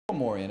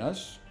more in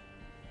us.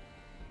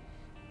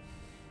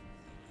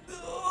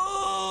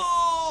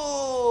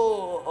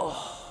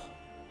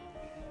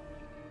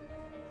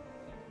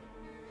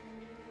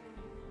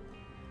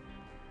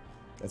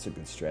 That's a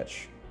good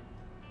stretch.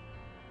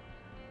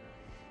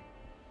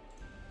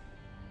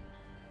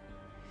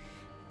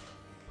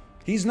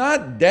 He's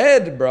not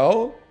dead,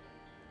 bro.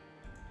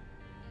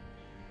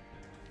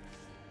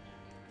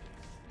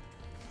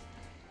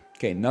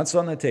 Okay, nuts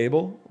on the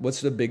table. What's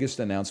the biggest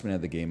announcement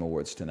at the Game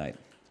Awards tonight?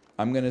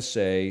 I'm going to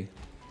say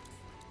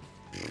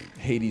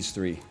Hades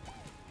 3.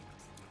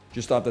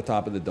 Just off the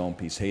top of the dome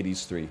piece,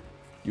 Hades 3.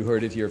 You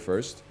heard it here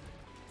first.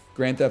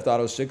 Grand Theft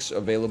Auto 6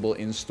 available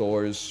in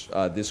stores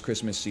this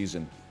Christmas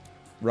season.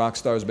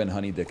 Rockstar's been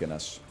honey dicking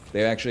us.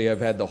 They actually have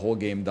had the whole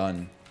game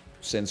done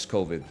since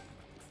COVID.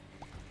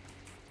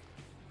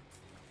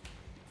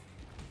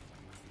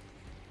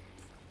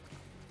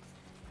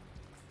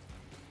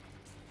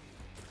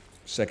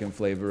 Second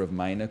flavor of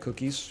Mina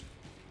cookies.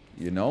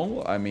 You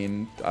know, I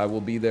mean, I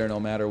will be there no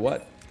matter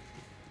what.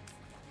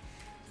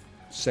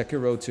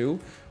 Sekiro 2.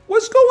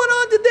 What's going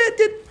on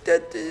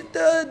today?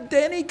 Did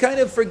Danny kind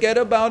of forget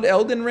about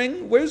Elden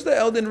Ring? Where's the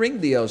Elden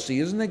Ring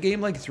DLC? Isn't the game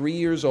like 3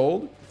 years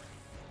old?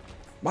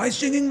 My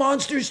Singing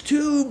Monsters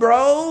 2,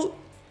 bro!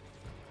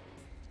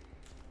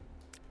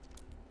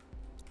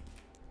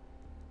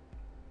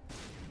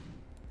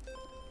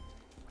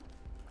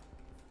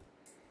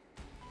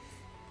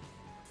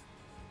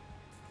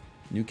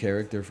 New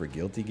character for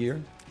Guilty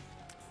Gear?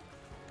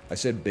 I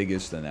said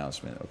biggest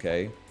announcement,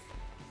 okay?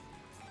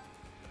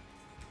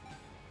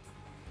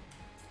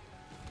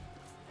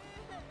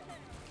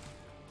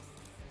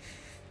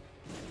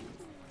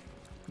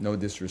 No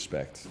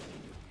disrespect.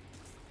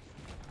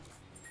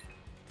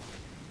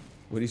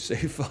 What do you say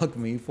fuck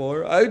me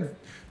for? I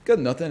got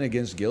nothing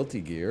against Guilty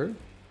Gear.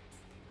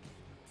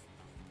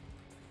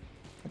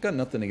 I got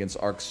nothing against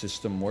Arc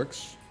System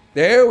Works.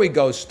 There we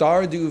go,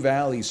 Stardew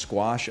Valley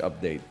squash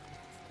update.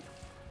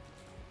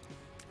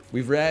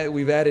 We've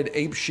added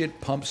apeshit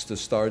pumps to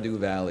Stardew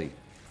Valley.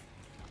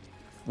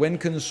 When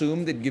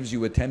consumed, it gives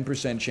you a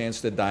 10%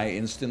 chance to die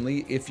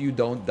instantly. If you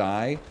don't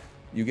die,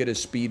 you get a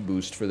speed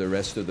boost for the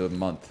rest of the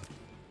month.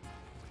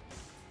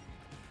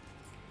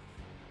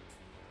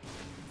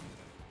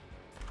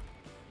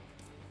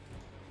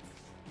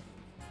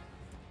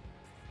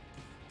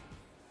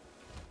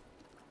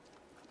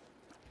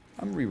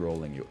 I'm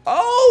re-rolling you.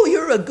 Oh,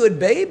 you're a good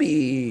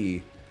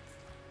baby!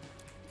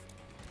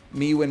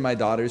 Me when my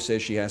daughter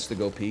says she has to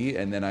go pee,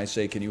 and then I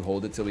say, can you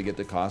hold it till we get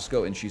to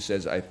Costco? And she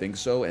says, I think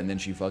so, and then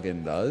she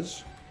fucking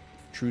does.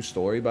 True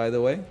story, by the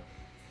way.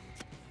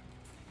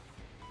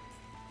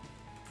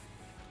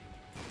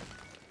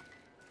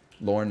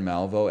 Lorne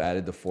Malvo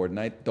added to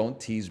Fortnite. Don't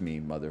tease me,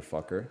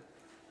 motherfucker.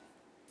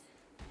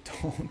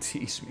 Don't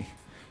tease me.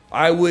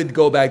 I would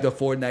go back to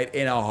Fortnite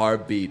in a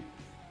heartbeat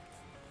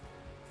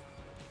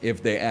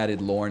if they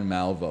added Lorne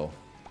Malvo.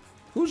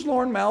 Who's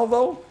Lorne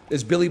Malvo?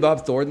 It's Billy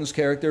Bob Thornton's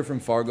character from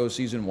Fargo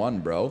Season 1,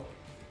 bro.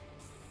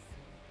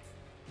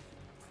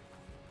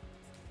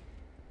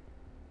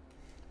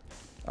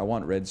 I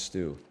want red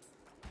stew.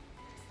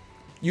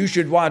 You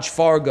should watch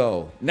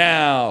Fargo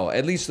now.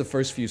 At least the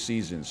first few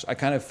seasons. I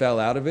kind of fell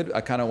out of it. I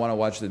kind of want to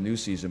watch the new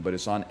season, but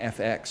it's on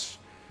FX.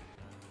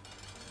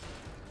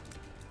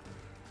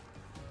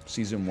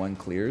 Season 1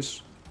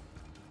 clears.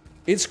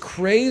 It's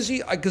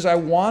crazy because I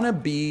want to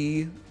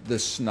be the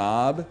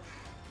snob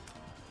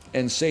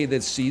and say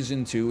that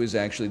Season 2 is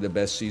actually the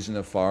best season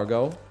of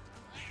Fargo.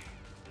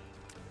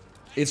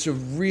 It's a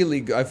really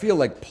good... I feel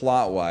like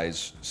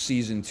plot-wise,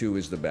 Season 2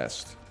 is the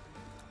best.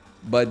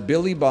 But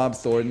Billy Bob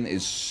Thornton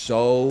is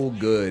so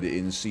good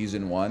in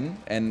Season 1.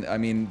 And, I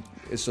mean,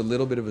 it's a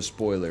little bit of a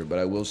spoiler, but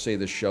I will say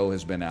the show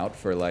has been out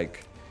for,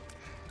 like...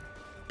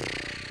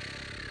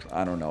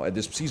 I don't know.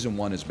 This Season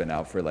 1 has been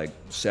out for, like,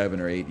 7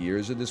 or 8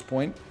 years at this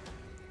point.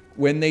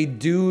 When they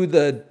do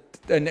the...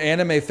 And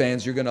anime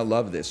fans, you're going to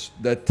love this.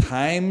 The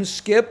time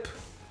skip,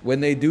 when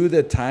they do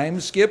the time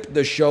skip,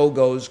 the show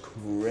goes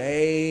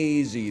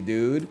crazy,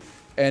 dude.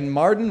 And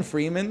Martin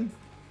Freeman,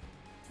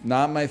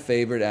 not my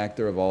favorite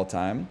actor of all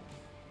time.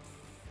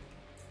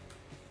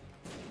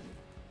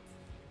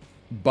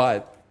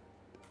 But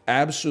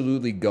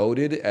absolutely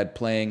goated at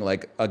playing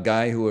like a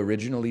guy who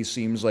originally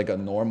seems like a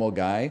normal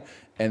guy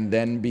and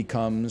then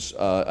becomes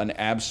an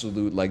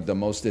absolute, like the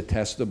most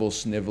detestable,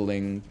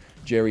 sniveling...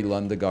 Jerry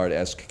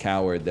Lundegaard-esque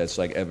coward that's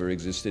like ever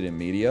existed in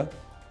media.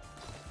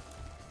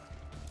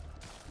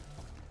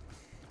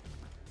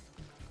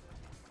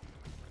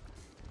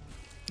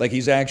 Like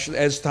he's actually,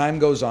 as time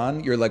goes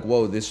on, you're like,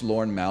 whoa, this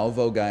Lorne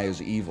Malvo guy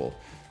is evil.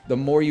 The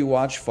more you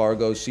watch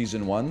Fargo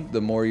Season 1, the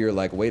more you're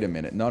like, wait a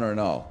minute, no, no,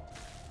 no.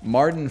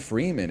 Martin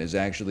Freeman is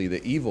actually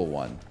the evil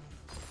one.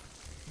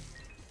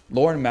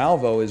 Lorne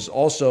Malvo is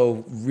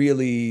also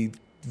really...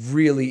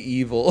 really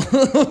evil.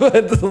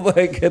 But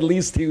like at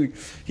least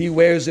he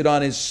wears it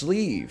on his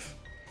sleeve.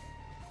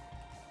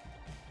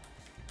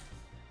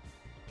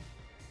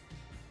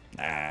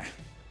 Nah.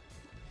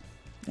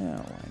 No,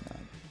 why not?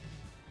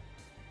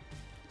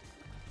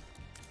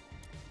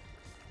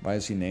 Why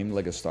is he named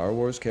like a Star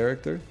Wars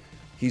character?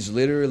 He's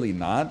literally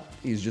not.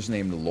 He's just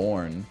named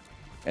Lorne.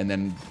 And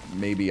then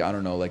maybe, I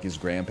don't know, like his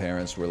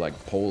grandparents were like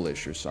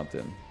Polish or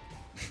something.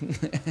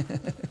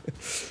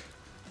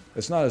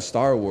 It's not a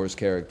Star Wars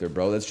character,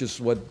 bro. That's just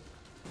what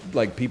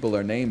like people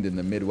are named in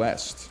the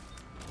Midwest.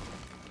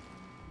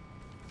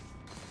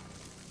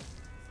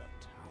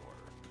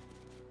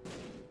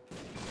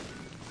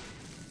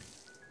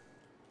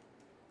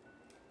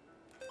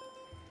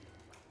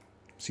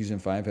 Season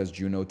 5 has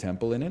Juno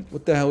Temple in it?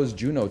 What the hell is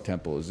Juno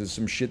Temple? Is this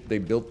some shit they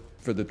built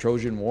for the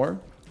Trojan War?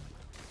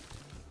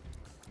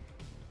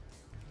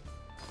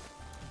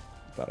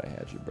 Thought I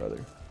had you,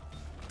 brother.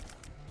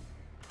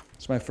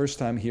 It's my first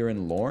time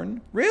hearing Lorne.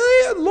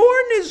 Really?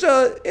 Lorne is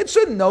it's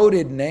a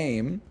noted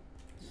name.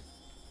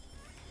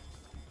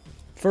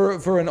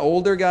 For an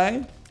older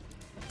guy.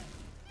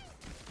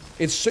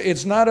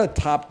 It's not a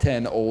top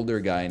 10 older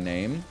guy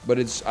name,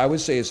 but I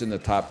would say it's in the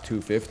top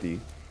 250.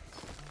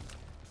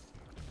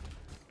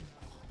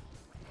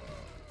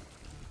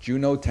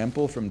 Juno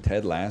Temple from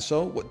Ted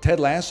Lasso? What, Ted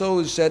Lasso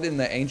is set in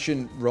the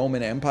ancient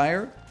Roman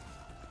Empire?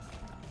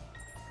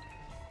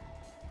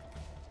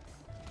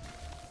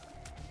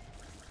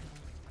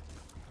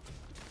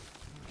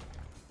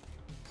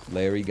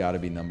 Larry gotta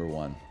be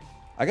 #1.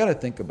 I gotta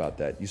think about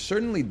that. You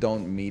certainly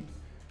don't meet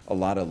a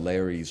lot of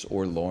Larrys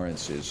or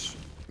Lawrences,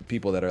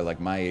 people that are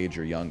like my age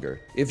or younger.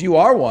 If you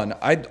are one,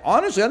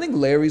 honestly, I think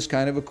Larry's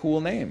kind of a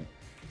cool name.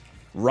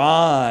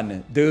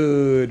 Ron.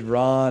 Dude,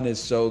 Ron is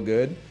so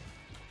good.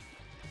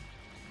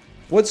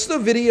 What's the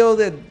video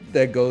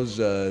that goes,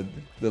 the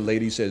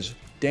lady says,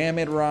 "Damn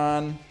it,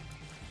 Ron."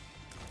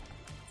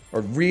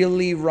 Or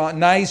 "Really, Ron?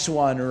 Nice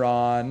one,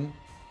 Ron."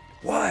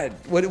 What?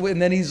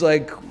 And then he's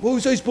like, "What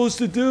was I supposed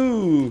to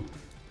do?"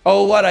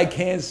 "Oh, what? I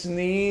can't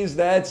sneeze?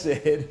 That's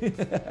it."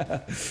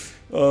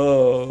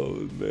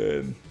 Oh,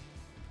 man.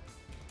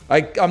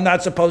 I'm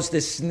not supposed to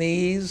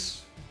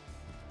sneeze?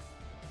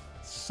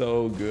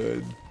 So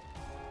good.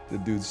 The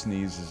dude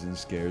sneezes and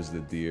scares the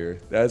deer.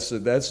 That's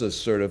a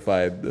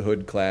certified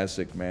hood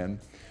classic,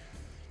 man.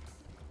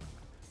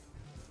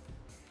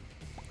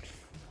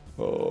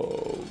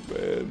 Oh,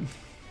 man.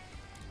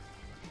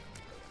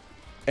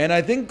 And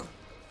I think,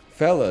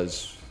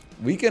 fellas,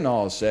 we can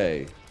all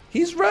say,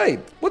 he's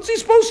right. What's he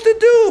supposed to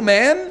do,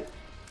 man?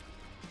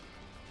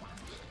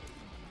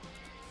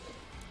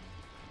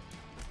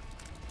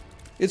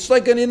 It's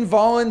like an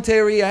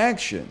involuntary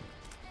action.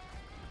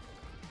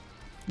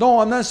 No,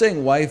 I'm not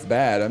saying wife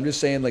bad. I'm just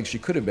saying like she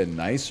could have been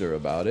nicer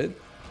about it.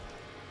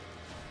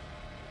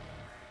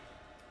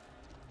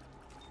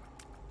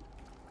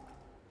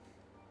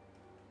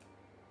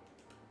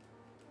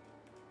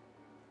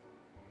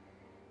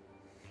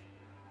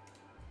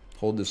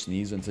 Hold the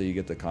sneeze until you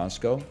get to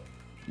Costco.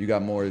 You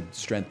got more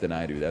strength than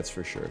I do, that's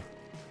for sure.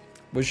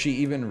 Was she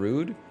even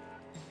rude?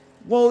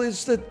 Well,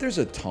 it's that there's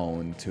a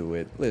tone to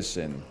it.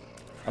 Listen,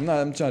 I'm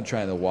not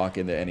trying to walk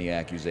into any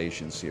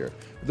accusations here.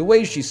 The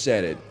way she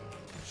said it,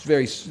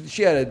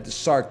 she had a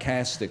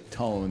sarcastic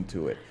tone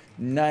to it.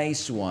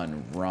 Nice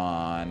one,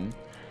 Ron.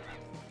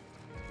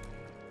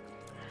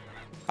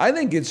 I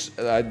think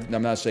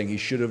I'm not saying he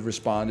should have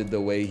responded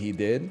the way he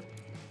did,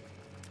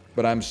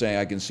 but I'm saying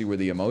I can see where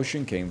the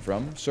emotion came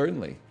from,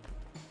 certainly.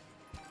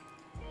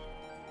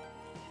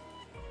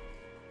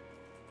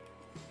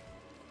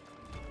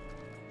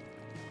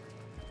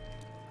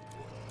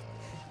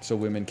 So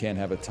women can't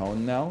have a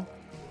tone now?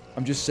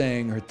 I'm just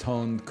saying her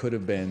tone could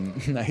have been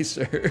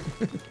nicer.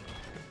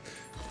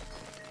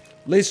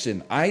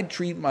 Listen, I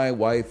treat my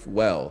wife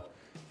well.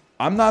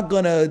 I'm not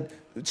gonna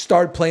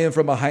start playing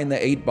from behind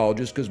the 8 ball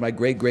just because my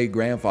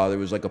great-great-grandfather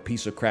was like a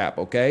piece of crap,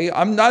 okay?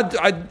 I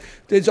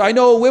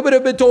know women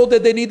have been told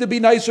that they need to be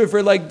nicer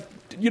for like,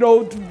 you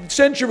know,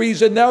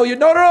 centuries, and now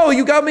no,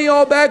 you got me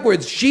all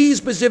backwards. She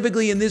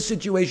specifically in this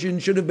situation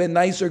should have been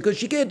nicer because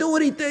she can't do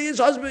anything.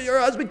 Her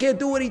husband can't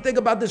do anything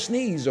about the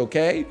sneeze,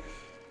 okay?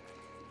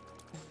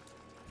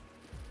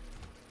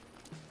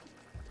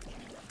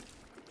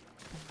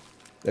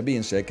 That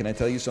being said, can I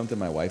tell you something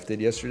my wife did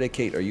yesterday?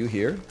 Kate, are you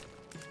here?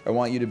 I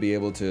want you to be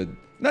able to,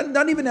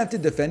 not even have to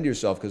defend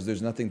yourself because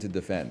there's nothing to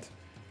defend.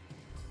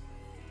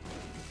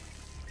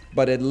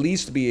 But at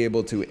least be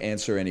able to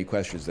answer any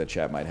questions that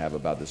chat might have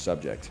about the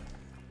subject.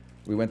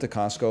 We went to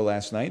Costco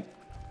last night.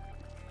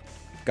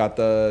 Got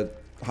the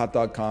hot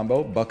dog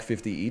combo,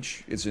 $1.50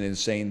 each. It's an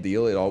insane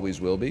deal. It always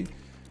will be.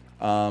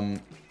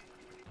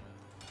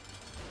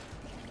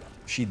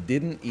 She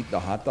didn't eat the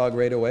hot dog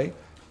right away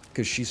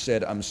because she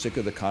said, "I'm sick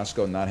of the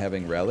Costco not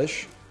having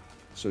relish."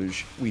 So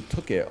we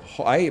took it.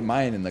 I ate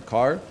mine in the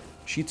car.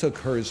 She took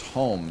hers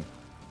home,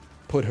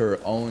 put her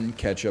own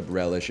ketchup,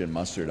 relish, and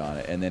mustard on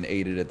it, and then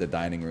ate it at the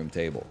dining room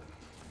table.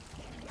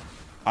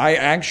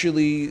 I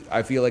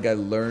feel like I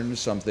learned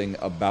something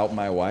about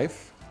my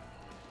wife.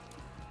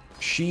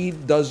 She's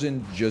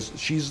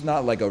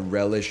not like a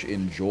relish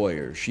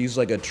enjoyer. She's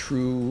like a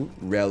true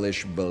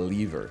relish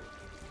believer.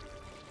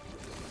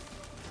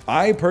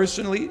 I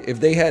personally, if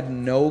they had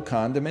no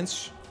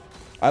condiments,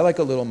 I like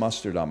a little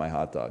mustard on my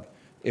hot dog.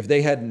 If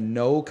they had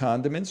no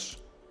condiments,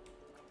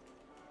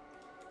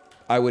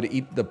 I would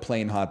eat the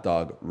plain hot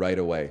dog right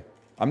away.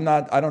 I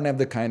don't have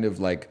the kind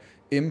of like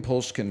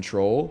impulse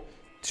control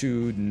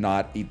to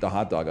not eat the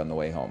hot dog on the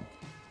way home.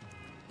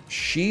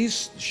 She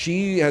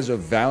has a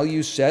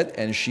value set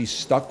and she's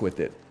stuck with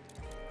it.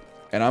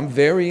 And I'm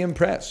very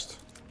impressed.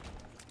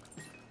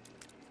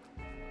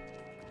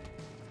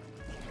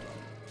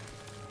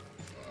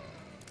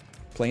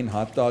 Plain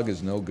hot dog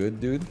is no good,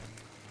 dude.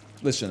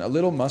 Listen, a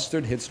little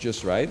mustard hits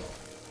just right.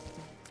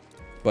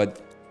 But,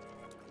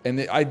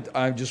 and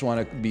I just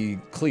want to be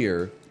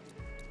clear,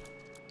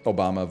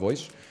 Obama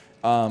voice.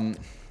 Hot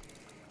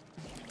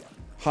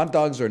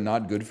dogs are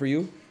not good for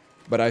you,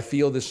 but I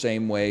feel the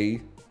same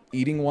way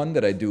eating one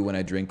that I do when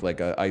I drink like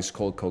a ice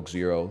cold Coke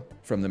Zero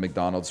from the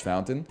McDonald's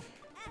fountain.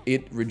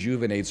 It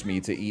rejuvenates me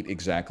to eat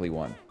exactly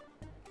one.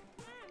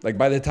 Like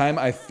by the time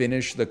I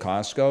finish the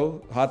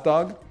Costco hot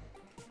dog,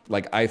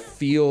 like I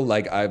feel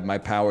like my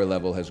power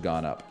level has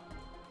gone up.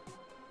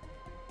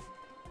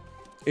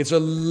 It's a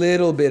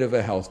little bit of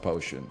a health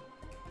potion.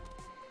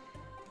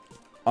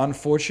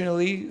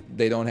 Unfortunately,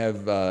 they don't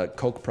have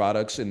Coke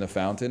products in the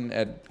fountain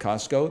at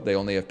Costco. They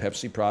only have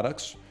Pepsi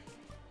products.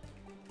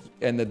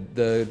 And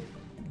the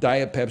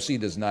Diet Pepsi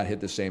does not hit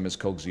the same as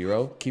Coke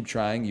Zero. Keep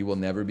trying. You will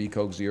never be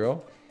Coke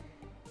Zero.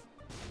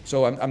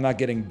 So I'm not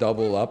getting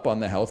double up on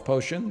the health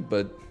potion,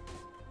 but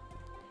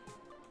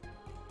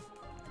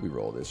we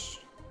roll this.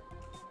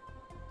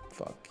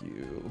 Fuck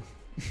you.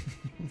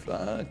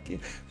 Fuck you.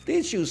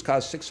 These shoes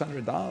cost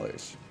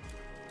 $600.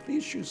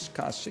 These shoes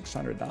cost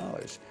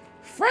 $600.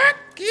 Fuck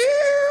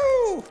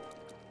you!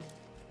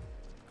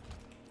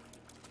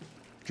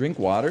 Drink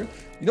water.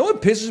 You know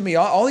what pisses me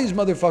off? All these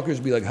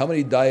motherfuckers be like, how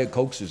many Diet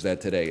Cokes is that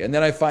today? And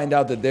then I find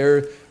out that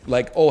they're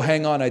like, oh,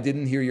 hang on, I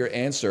didn't hear your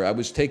answer. I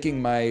was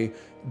taking my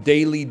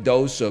daily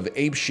dose of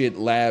apeshit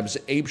labs,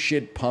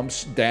 apeshit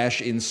pumps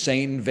dash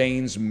insane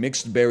veins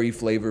mixed berry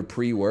flavor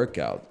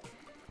pre-workout.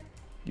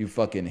 You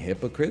fucking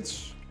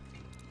hypocrites.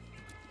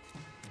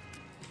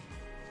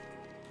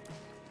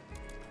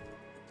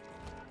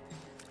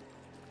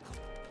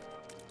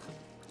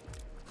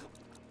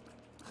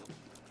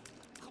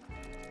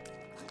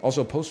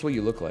 Also, post what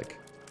you look like.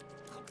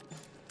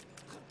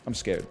 I'm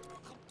scared.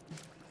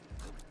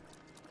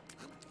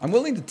 I'm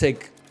willing to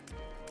take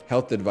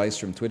health advice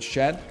from Twitch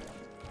chat,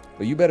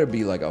 but you better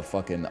be like a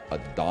fucking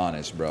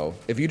Adonis, bro.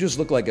 If you just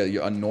look like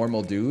a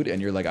normal dude and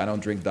you're like, I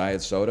don't drink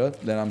diet soda,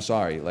 then I'm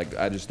sorry. Like,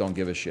 I just don't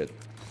give a shit.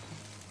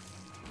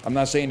 I'm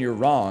not saying you're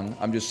wrong.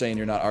 I'm just saying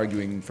you're not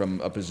arguing from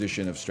a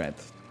position of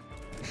strength.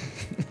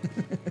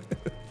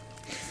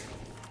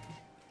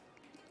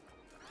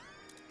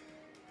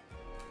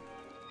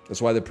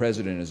 That's why the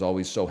president is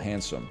always so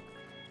handsome.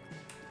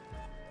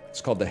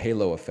 It's called the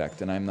halo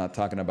effect, and I'm not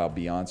talking about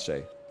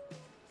Beyonce.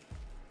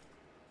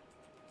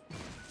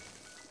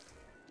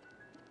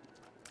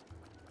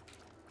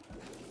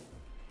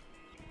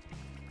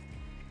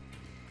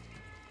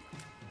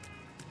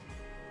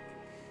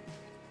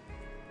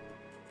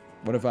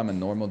 What if I'm a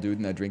normal dude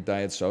and I drink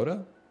diet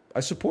soda? I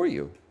support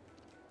you.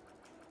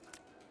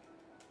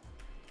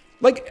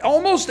 Like,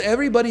 almost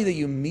everybody that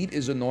you meet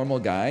is a normal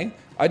guy.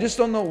 I just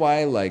don't know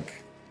why,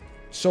 like,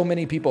 so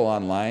many people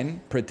online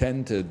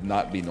pretend to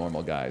not be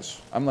normal guys.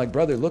 I'm like,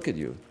 brother, look at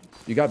you.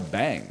 You got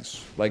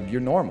bangs. Like,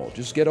 you're normal.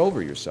 Just get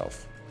over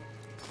yourself.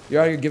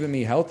 You're out here giving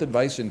me health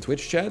advice in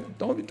Twitch chat?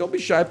 Don't be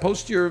shy.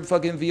 Post your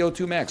fucking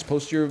VO2 max.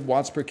 Post your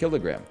watts per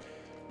kilogram.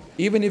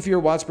 Even if your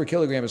watts per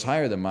kilogram is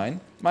higher than mine,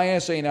 my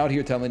ass ain't out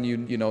here telling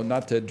you, you know,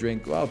 not to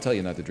drink. Well, I'll tell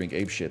you not to drink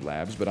apeshit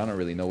labs, but I don't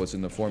really know what's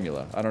in the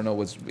formula. I don't know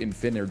what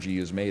Infinergy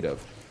is made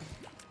of.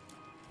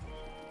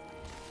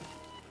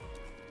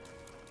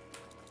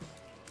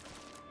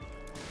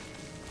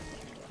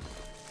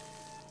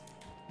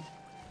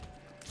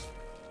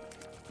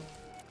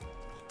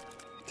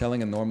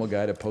 Telling a normal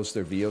guy to post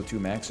their VO2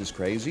 max is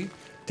crazy.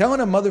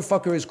 Telling a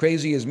motherfucker as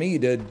crazy as me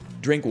to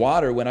drink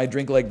water when I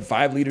drink like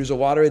 5 liters of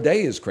water a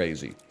day is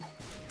crazy.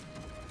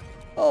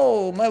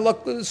 Oh, my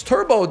luck is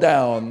turbo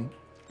down.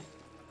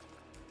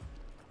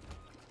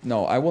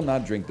 No, I will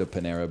not drink the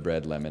Panera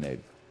Bread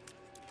lemonade.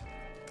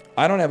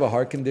 I don't have a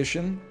heart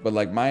condition, but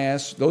like my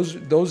ass,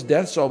 those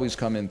deaths always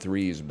come in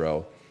threes,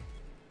 bro.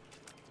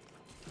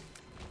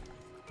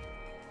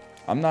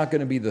 I'm not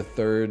gonna be the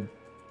third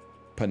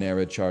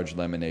Panera charged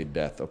lemonade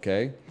death,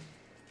 okay?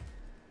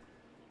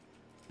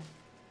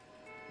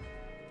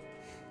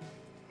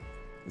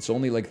 It's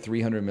only like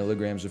 300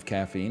 milligrams of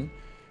caffeine.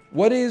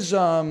 What is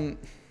a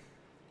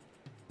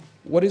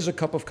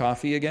cup of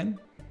coffee again?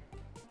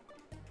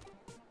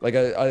 Like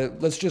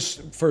let's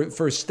just,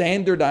 for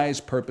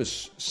standardized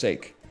purpose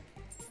sake,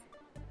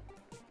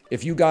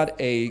 if you got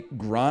a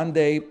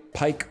grande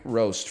pike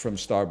roast from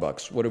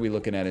Starbucks, what are we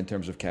looking at in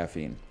terms of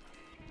caffeine?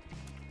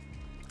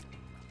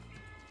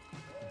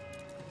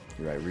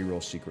 You're right,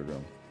 reroll secret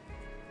room.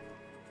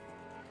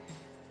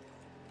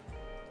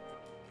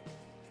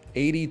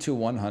 80 to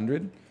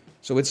 100.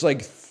 So it's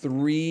like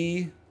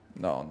 3.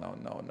 No,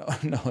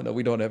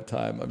 we don't have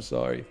time. I'm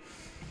sorry.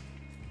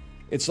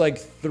 It's like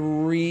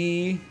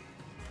 3.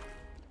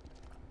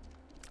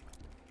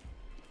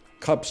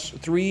 cups,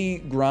 3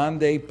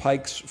 grande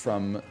pikes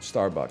from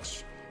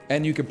Starbucks.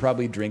 And you could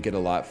probably drink it a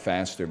lot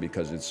faster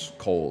because it's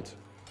cold.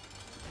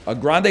 A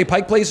grande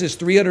pike place is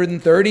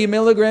 330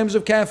 milligrams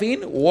of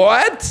caffeine?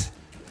 What?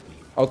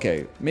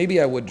 Okay, maybe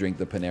I would drink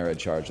the Panera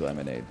Charged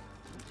Lemonade.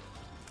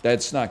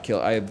 That's not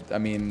kill. I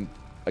mean,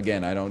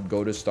 again, I don't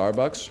go to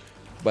Starbucks,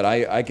 but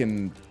I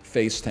can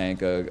face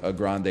tank a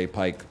grande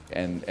pike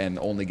and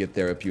only get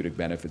therapeutic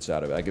benefits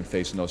out of it. I could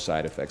face no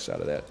side effects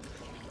out of that.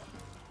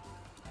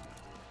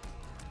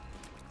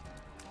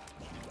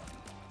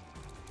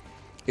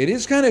 It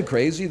is kind of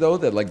crazy, though,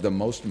 that, like, the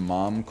most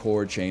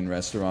mom-core chain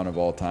restaurant of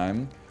all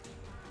time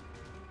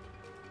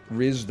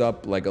rizzed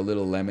up, like, a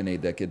little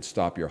lemonade that could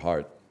stop your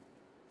heart.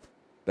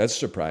 That's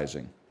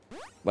surprising.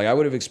 Like, I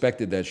would have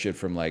expected that shit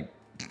from, like,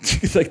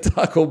 like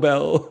Taco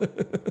Bell.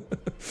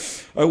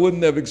 I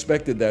wouldn't have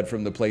expected that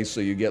from the place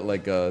so you get,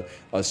 like, a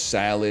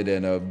salad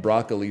and a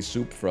broccoli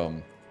soup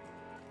from.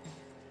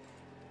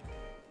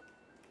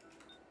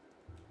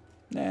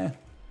 Nah.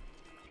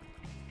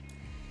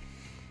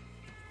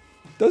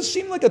 Does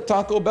seem like a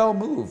Taco Bell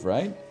move,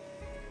 right?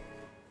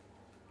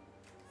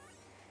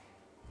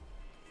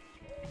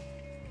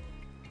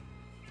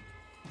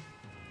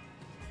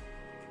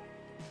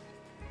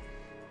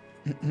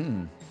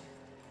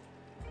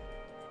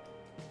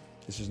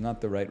 This is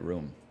not the right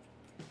room.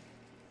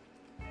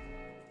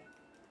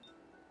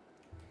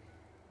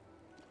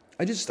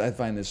 I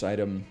find this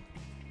item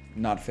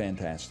not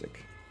fantastic.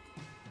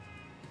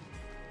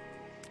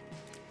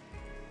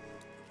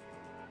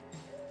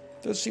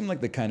 Does seem like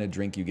the kind of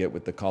drink you get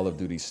with the Call of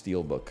Duty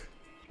Steelbook.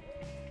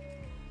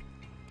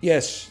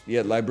 Yes,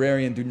 yeah,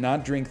 Librarian, do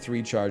not drink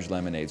 3 charged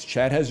lemonades.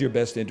 Chat has your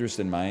best interest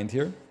in mind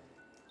here.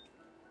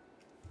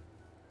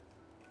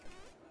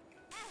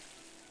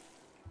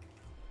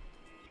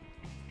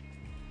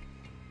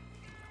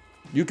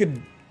 You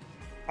could...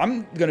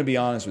 I'm going to be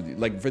honest with you.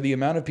 Like, for the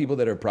amount of people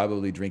that are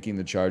probably drinking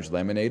the charged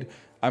lemonade,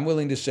 I'm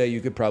willing to say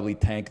you could probably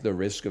tank the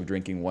risk of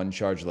drinking 1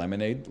 charged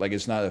lemonade. Like,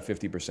 it's not a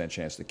 50%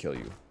 chance to kill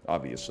you,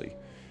 obviously.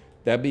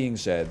 That being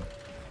said,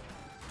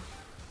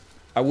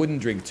 I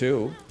wouldn't drink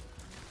 2.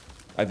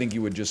 I think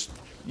you would just...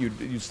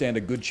 You'd stand a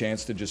good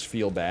chance to just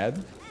feel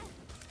bad.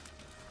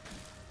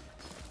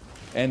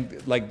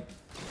 And, like,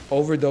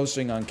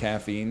 overdosing on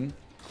caffeine,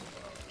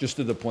 just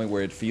to the point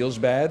where it feels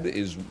bad,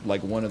 is,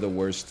 like, one of the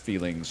worst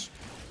feelings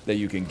that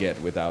you can get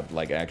without,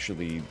 like,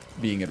 actually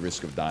being at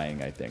risk of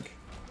dying, I think.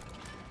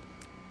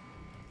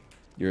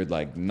 You're,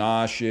 like,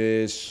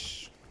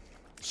 nauseous,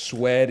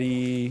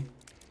 sweaty,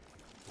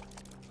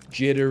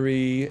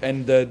 jittery,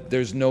 and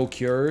there's no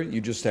cure. You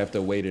just have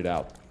to wait it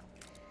out.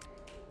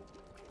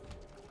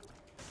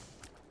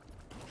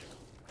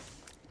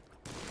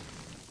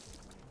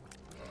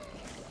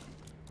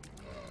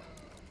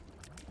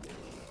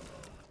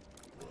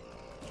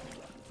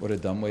 What a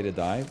dumb way to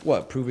die.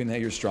 What, proving that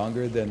you're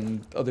stronger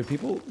than other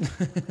people?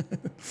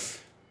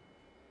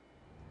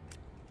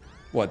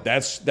 What,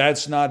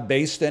 that's not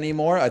based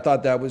anymore? I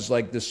thought that was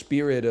like the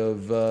spirit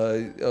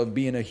of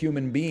being a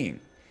human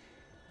being.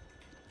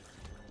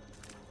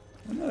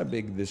 I'm not a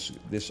big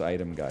this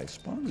item guy.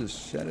 Spawns is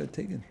set at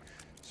taking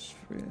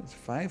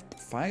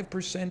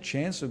 5%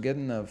 chance of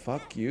getting a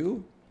fuck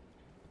you.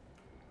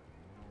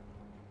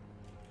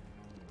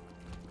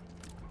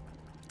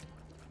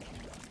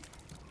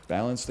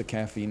 Balance the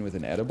caffeine with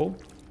an edible.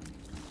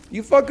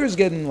 You fuckers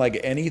getting like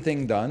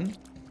anything done?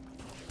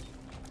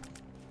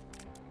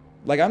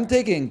 Like, I'm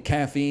taking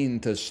caffeine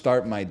to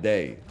start my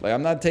day. Like,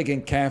 I'm not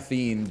taking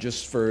caffeine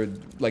just for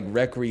like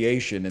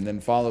recreation and then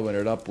following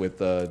it up with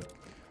an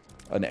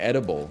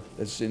edible.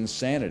 That's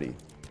insanity.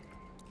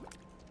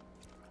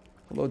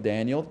 Hello,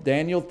 Daniel.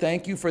 Daniel,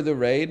 thank you for the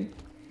raid.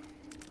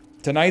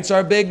 Tonight's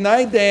our big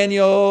night,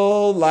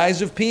 Daniel.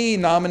 Lies of P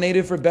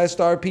nominated for Best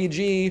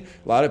RPG.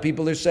 A lot of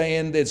people are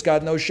saying it's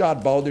got no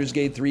shot. Baldur's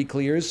Gate 3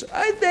 clears.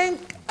 I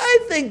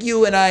think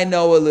you and I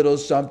know a little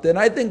something.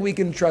 I think we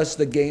can trust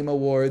the Game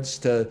Awards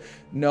to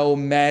know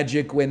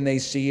magic when they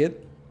see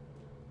it.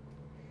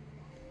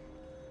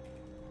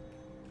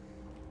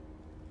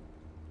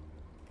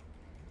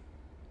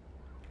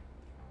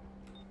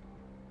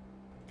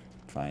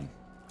 Fine.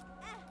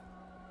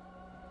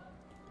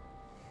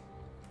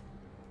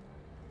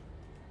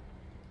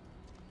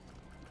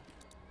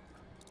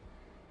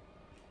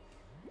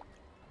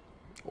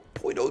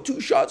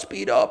 .02 shot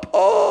speed up.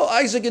 Oh,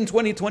 Isaac in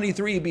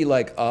 2023 be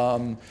like,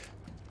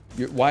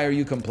 why are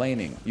you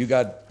complaining? You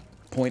got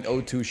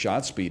 .02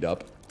 shot speed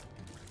up.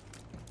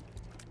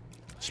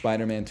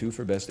 Spider-Man 2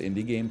 for best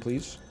indie game,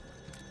 please.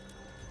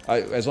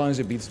 As long as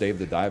it beats Dave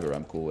the Diver,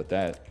 I'm cool with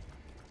that.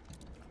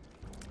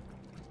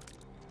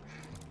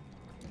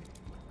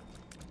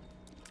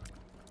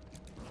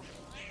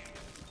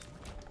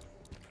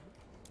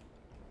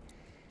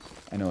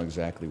 I know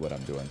exactly what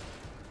I'm doing.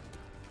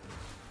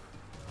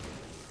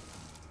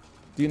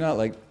 Do you not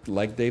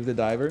like Dave the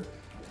Diver?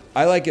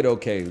 I like it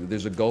okay.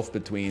 There's a gulf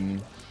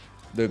between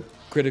the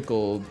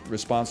critical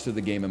response to the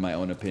game and my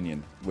own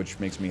opinion, which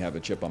makes me have a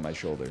chip on my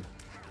shoulder.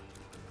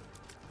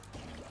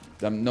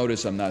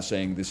 Notice I'm not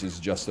saying this is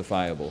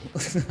justifiable.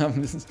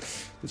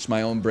 It's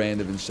my own brand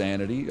of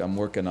insanity. I'm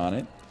working on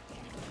it.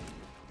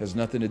 Has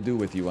nothing to do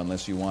with you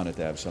unless you want it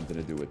to have something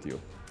to do with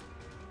you.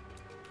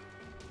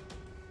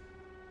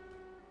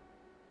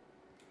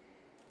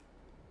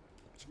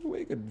 Is there a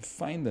way I could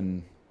find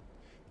an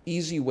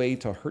easy way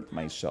to hurt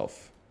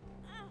myself?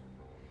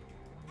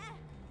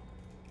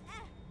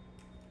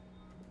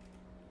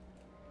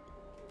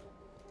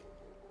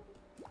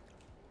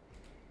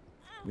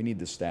 We need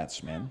the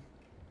stats, man.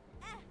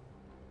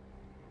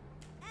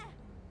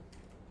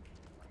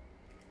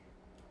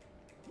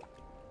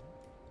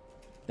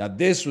 Now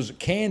this was,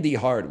 Candy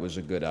Heart was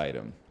a good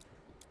item.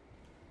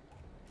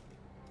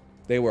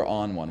 They were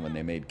on one when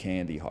they made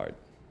Candy Heart.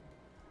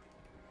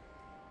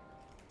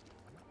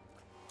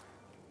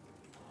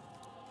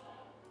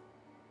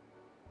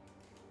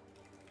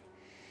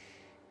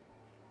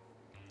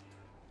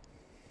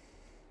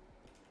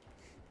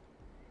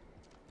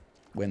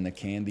 When the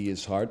candy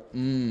is heart.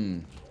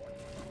 When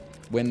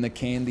the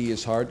candy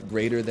is heart,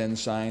 greater than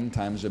sign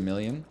times a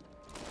million.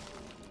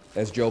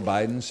 As Joe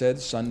Biden said,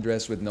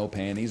 sundress with no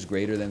panties,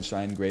 greater than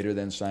sign, greater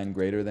than sign,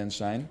 greater than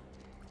sign.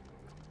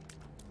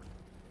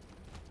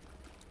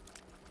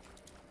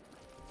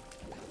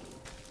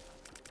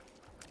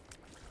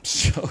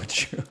 So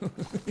true.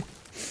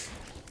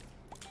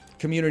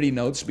 Community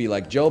notes be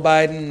like, Joe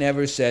Biden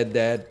never said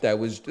that. That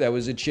was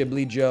a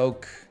Chiblee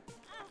joke.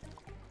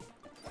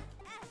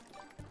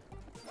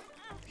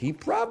 He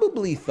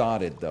probably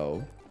thought it,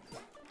 though.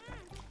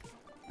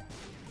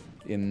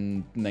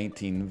 In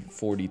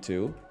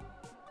 1942.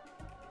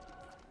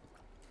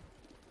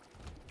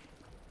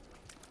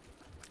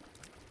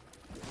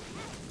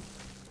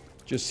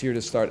 Just here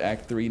to start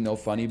Act 3, no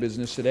funny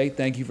business today.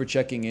 Thank you for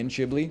checking in,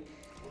 Chiblee.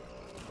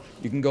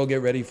 You can go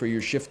get ready for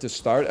your shift to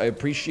start. I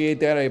appreciate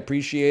that. I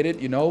appreciate it.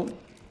 You know,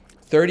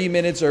 30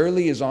 minutes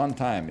early is on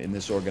time in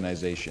this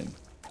organization.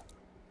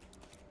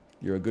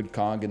 You're a good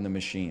cog in the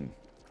machine.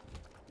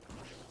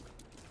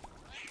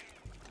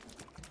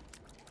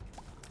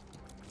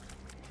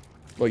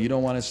 Well, you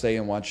don't want to stay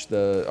and watch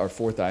our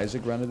fourth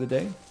Isaac run of the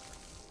day?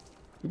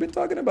 We've been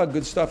talking about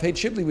good stuff. Hey,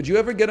 Chiblee, would you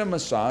ever get a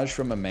massage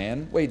from a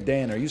man? Wait,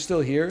 Dan, are you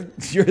still here?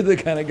 You're the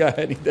kind of guy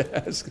I need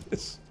to ask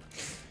this.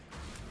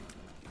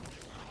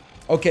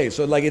 Okay,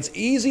 so like it's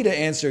easy to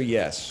answer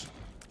yes.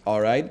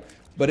 All right?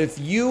 But if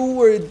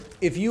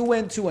you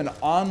went to an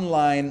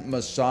online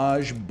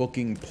massage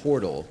booking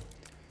portal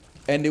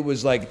and it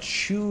was like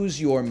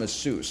choose your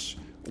masseuse,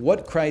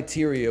 what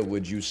criteria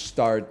would you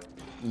start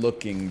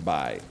looking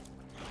by?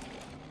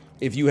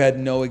 If you had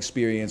no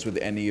experience with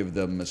any of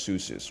the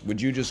masseuses, would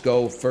you just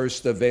go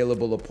first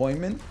available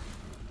appointment?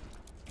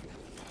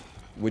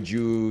 Would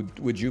you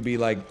be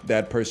like,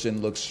 that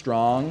person looks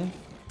strong?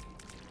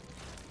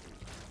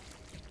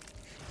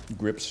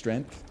 Grip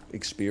strength,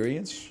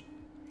 experience?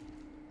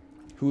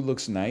 Who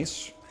looks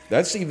nice?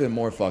 That's even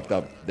more fucked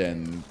up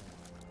than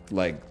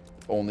like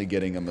only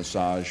getting a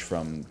massage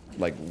from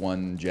like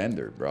one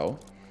gender, bro.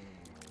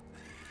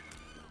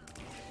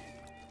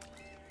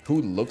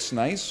 Who looks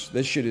nice?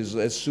 This shit is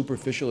as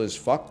superficial as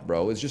fuck,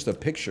 bro. It's just a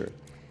picture.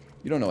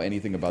 You don't know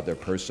anything about their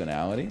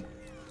personality.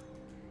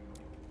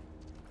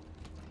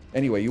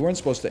 Anyway, you weren't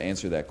supposed to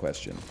answer that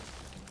question.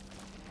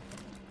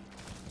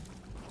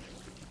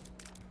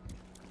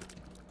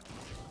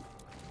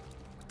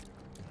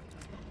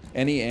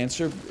 Any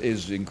answer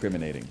is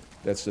incriminating.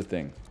 That's the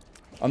thing.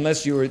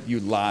 Unless you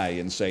lie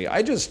and say,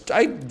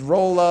 I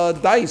roll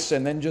dice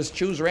and then just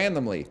choose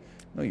randomly.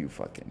 No, you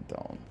fucking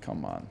don't.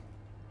 Come on.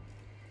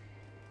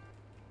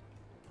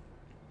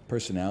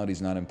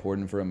 Personality's not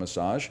important for a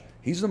massage.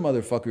 He's the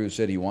motherfucker who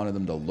said he wanted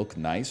them to look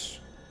nice.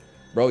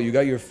 Bro, you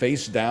got your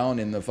face down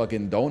in the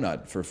fucking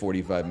donut for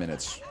 45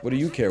 minutes. What do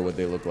you care what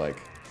they look like?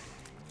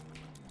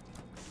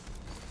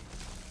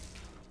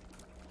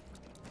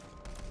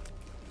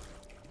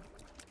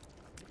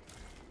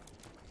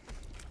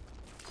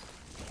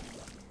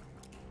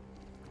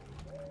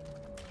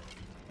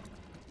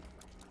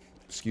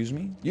 Excuse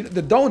me?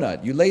 The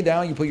donut. You lay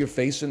down, you put your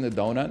face in the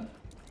donut.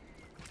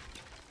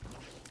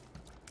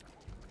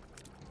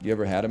 You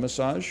ever had a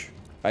massage?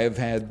 I've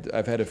had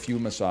a few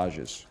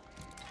massages.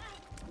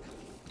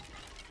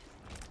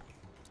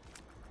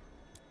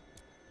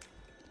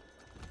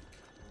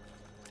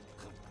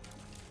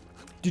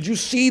 Did you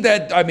see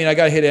that? I mean, I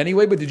got hit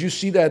anyway, but did you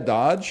see that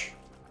dodge?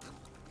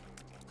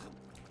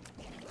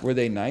 Were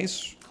they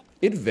nice?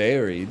 It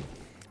varied.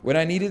 When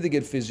I needed to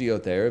get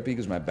physiotherapy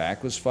because my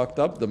back was fucked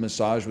up, the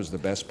massage was the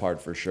best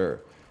part for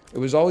sure. It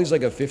was always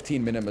like a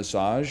 15-minute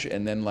massage,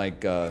 and then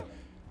like,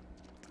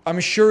 I'm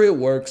sure it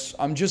works.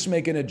 I'm just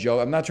making a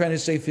joke. I'm not trying to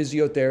say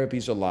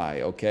physiotherapy's a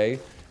lie, okay?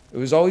 It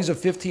was always a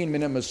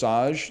 15-minute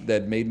massage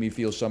that made me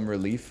feel some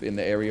relief in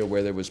the area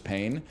where there was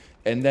pain.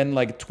 And then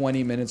like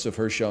 20 minutes of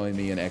her showing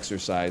me an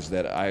exercise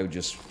that I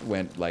just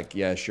went like,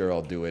 yeah, sure,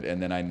 I'll do it.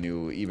 And then I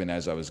knew, even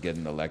as I was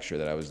getting the lecture,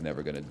 that I was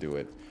never going to do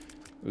it.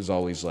 It was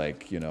always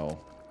like, you know,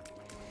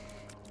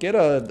 get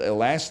a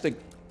elastic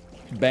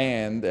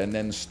band and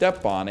then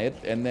step on it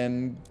and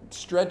then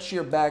stretch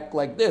your back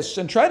like this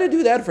and try to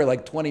do that for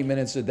like 20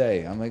 minutes a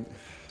day. I'm like,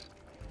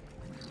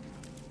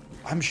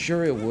 I'm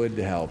sure it would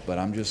help, but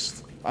I'm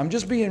just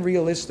being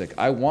realistic.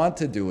 I want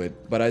to do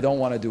it, but I don't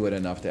want to do it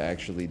enough to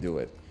actually do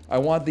it. I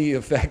want the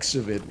effects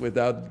of it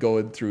without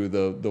going through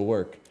the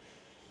work.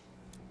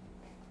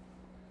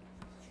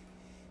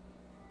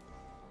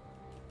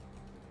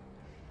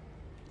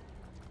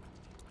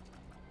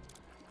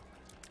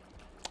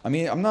 I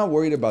mean, I'm not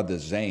worried about the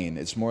Zane.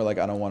 It's more like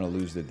I don't want to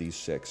lose the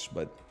D6,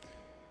 but...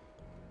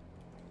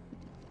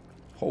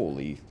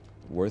 Holy.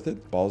 Worth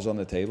it? Balls on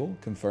the table?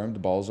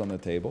 Confirmed balls on the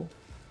table?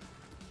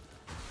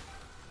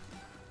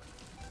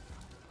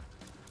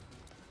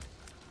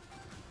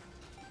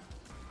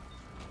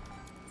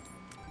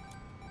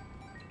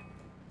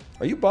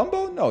 Are you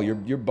Bumbo? No,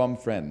 you're Bum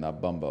Friend,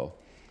 not Bumbo.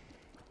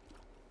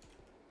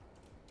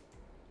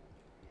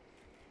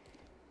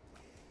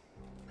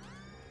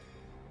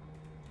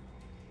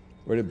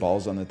 Where did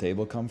balls on the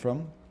table come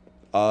from?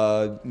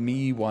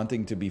 Me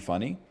wanting to be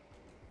funny.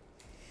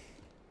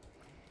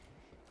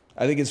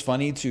 I think it's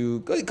funny to...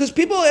 Because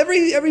people,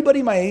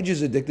 everybody my age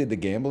is addicted to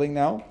gambling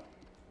now.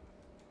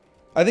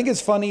 I think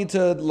it's funny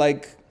to,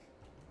 like...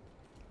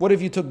 What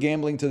if you took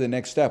gambling to the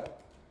next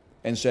step?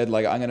 And said,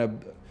 like,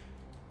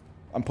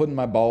 I'm putting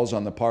my balls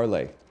on the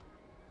parlay.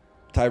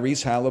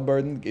 Tyrese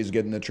Halliburton is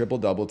getting a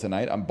triple-double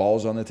tonight. I'm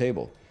balls on the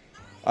table.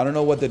 I don't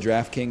know what the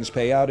DraftKings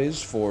payout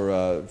is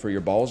for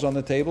your balls on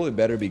the table. It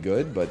better be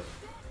good, but...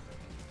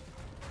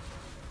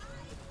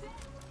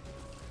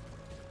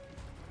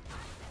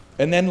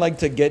 And then, like,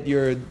 to get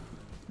your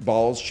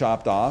balls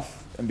chopped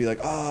off and be like,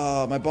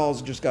 oh, my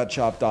balls just got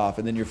chopped off.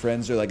 And then your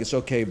friends are like, it's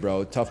okay,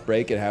 bro. Tough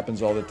break. It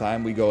happens all the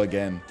time. We go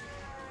again.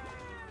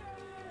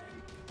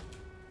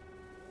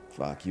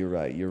 Fuck, you're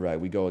right. You're right.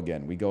 We go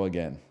again. We go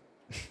again.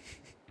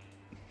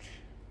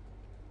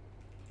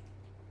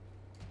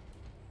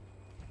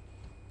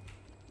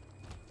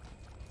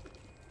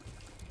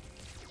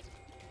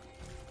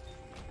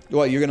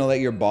 What, you're going to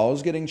let your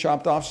balls getting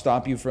chopped off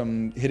stop you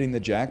from hitting the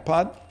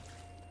jackpot?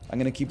 I'm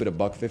going to keep it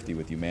 $1.50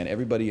 with you, man.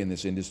 Everybody in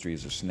this industry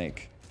is a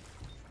snake.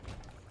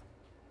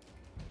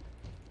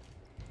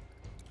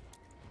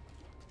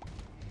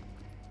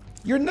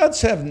 Your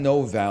nuts have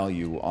no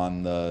value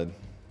on the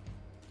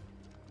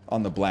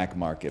black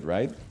market,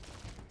 right?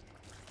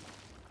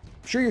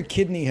 I'm sure your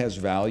kidney has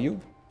value.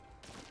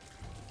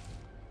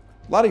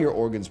 A lot of your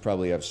organs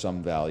probably have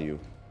some value.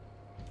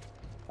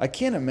 I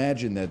can't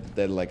imagine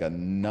that like a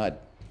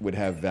nut would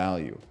have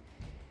value.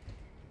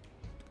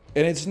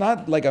 And it's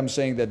not like I'm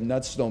saying that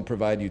nuts don't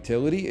provide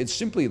utility. It's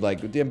simply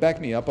like, damn, back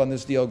me up on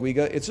this, DL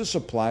Guiga. It's a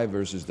supply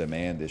versus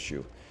demand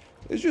issue.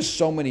 There's just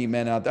so many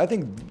men out there. I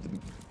think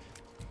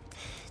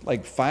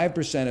like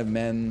 5% of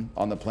men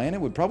on the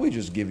planet would probably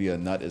just give you a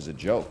nut as a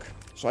joke.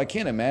 So I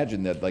can't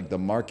imagine that like the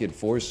market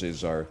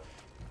forces are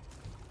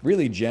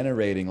really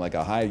generating like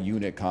a high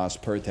unit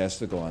cost per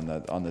testicle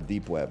on the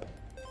deep web.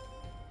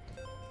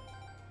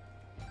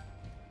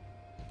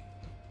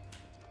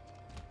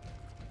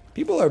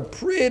 People are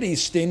pretty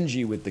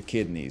stingy with the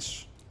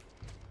kidneys.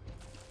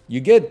 You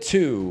get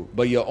 2,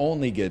 but you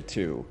only get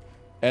 2.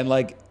 And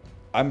like,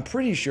 I'm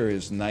pretty sure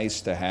it's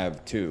nice to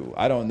have 2.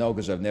 I don't know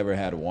because I've never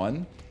had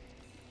 1.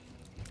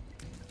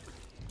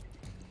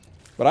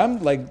 But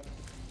I'm like,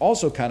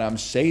 also kind of, I'm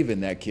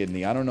saving that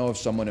kidney. I don't know if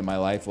someone in my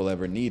life will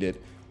ever need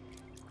it.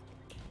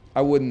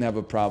 I wouldn't have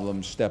a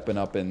problem stepping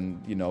up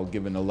and, you know,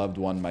 giving a loved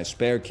one my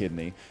spare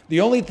kidney.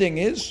 The only thing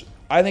is,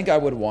 I think I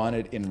would want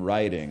it in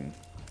writing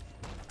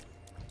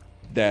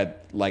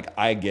that, like,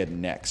 I get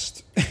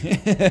next.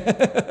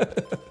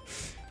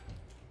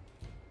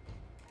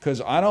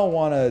 Because I don't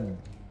want to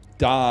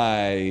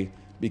die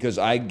because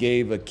I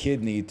gave a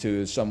kidney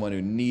to someone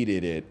who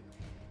needed it.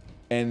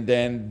 And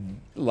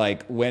then,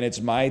 like, when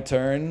it's my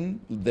turn,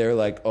 they're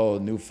like, oh,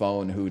 new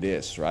phone, who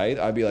dis, right?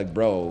 I'd be like,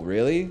 bro,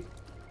 really?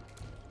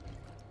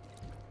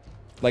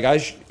 Like,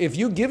 if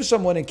you give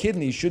someone a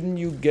kidney, shouldn't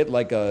you get,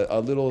 like,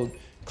 a little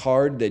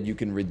card that you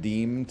can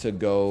redeem to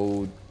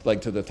go,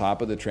 like, to the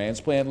top of the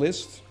transplant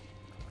list?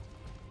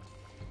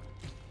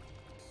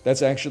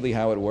 That's actually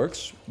how it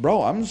works.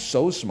 Bro, I'm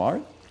so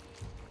smart.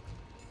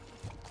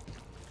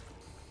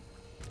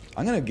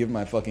 I'm gonna give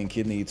my fucking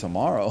kidney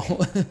tomorrow.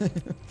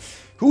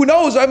 Who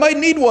knows? I might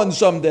need one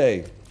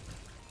someday.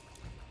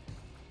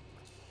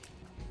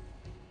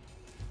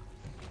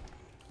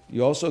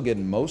 You also get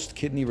most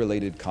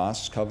kidney-related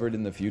costs covered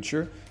in the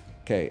future.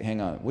 Okay,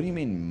 hang on. What do you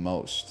mean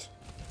most?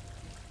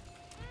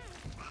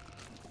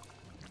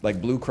 Like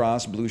Blue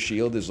Cross, Blue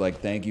Shield is like,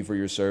 thank you for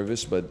your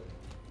service, but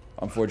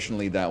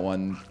unfortunately that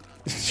one,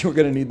 we're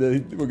gonna need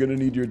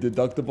your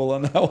deductible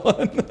on that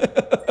one.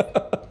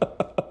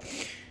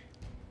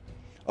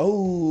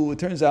 Oh, it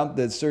turns out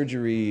that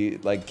surgery,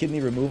 like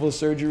kidney removal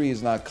surgery,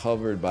 is not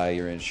covered by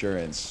your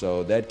insurance.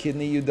 So that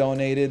kidney you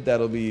donated,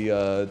 that'll be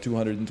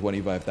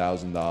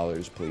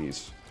 $225,000,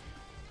 please.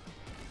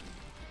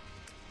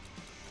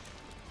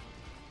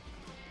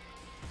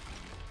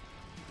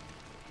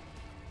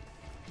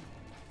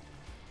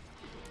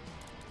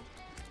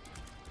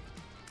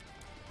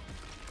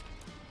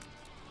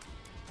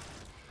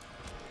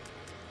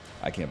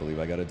 I can't believe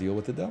I got to deal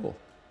with the devil.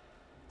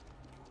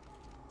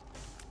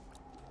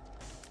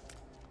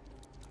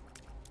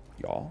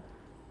 Y'all.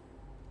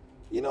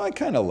 You know, I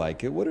kind of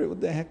like it.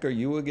 What the heck are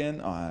you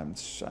again? Oh, I'm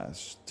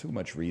just, too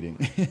much reading.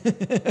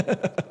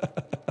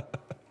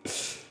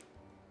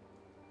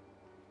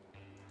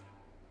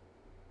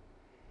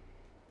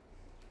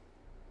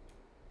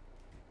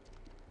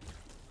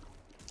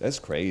 That's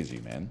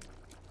crazy, man.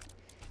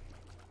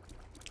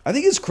 I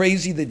think it's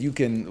crazy that you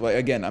can, like,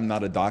 again, I'm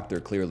not a doctor,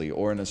 clearly,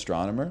 or an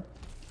astronomer.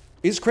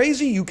 It's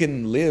crazy you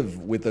can live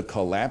with a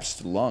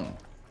collapsed lung.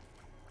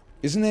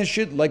 Isn't that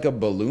shit like a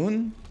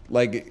balloon?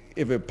 Like,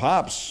 if it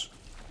pops,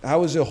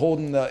 how is it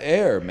holding the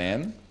air,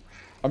 man?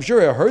 I'm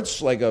sure it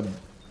hurts like a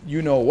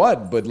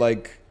you-know-what, but,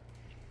 like...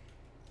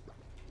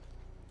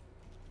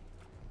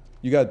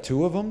 You got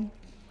 2 of them?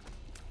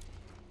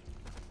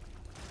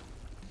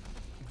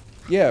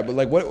 Yeah, but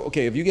like what,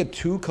 okay, if you get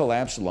 2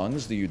 collapsed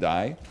lungs, do you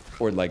die?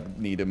 Or like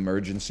need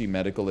emergency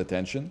medical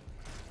attention?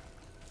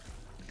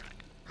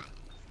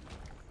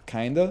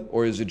 Kinda?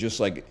 Or is it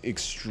just like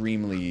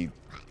extremely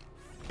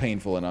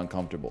painful and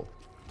uncomfortable?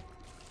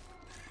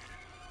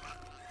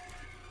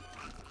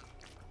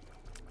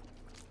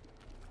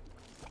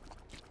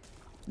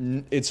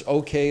 It's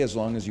okay as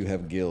long as you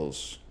have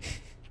gills.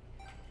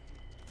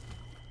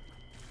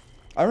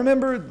 I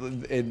remember,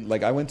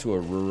 like I went to a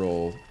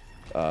rural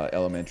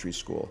elementary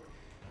school.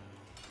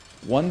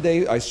 One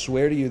day, I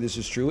swear to you this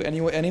is true.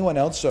 Anyone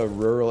else a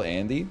rural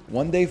Andy?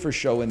 One day for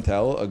show and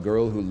tell, a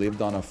girl who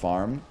lived on a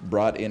farm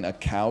brought in a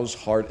cow's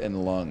heart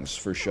and lungs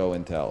for show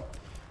and tell.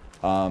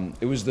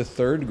 It was the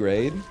 3rd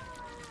grade,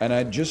 and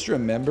I just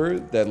remember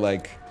that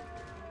like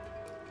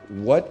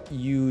what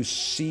you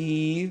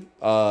see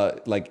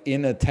like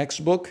in a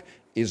textbook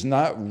is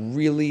not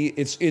really,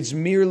 it's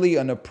merely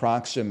an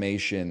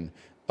approximation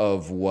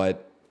of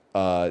what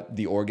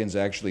the organs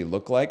actually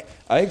look like.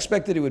 I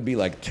expected it would be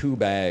like 2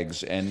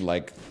 bags and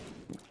like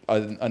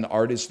an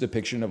artist's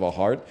depiction of a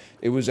heart.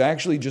 It was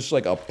actually just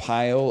like a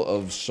pile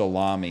of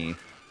salami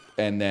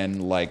and then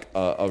like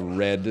a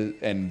red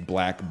and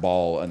black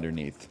ball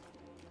underneath.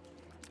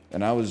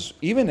 And I was,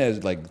 even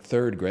as like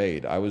 3rd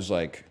grade, I was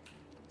like,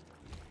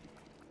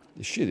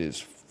 this shit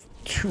is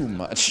too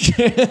much.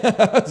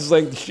 I was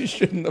like, she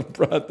shouldn't have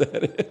brought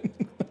that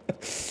in.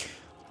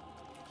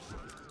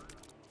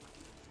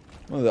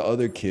 One of the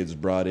other kids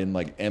brought in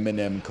like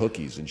M&M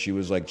cookies, and she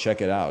was like, check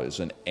it out. It's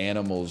an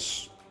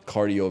animal's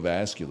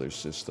cardiovascular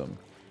system.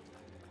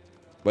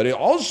 But it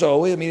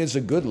also, I mean, it's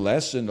a good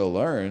lesson to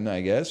learn, I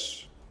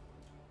guess.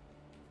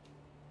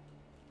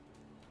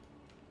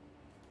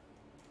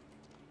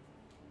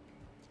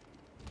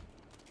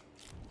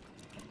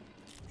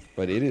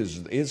 But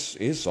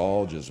it's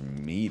all just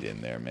meat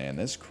in there, man.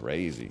 That's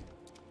crazy.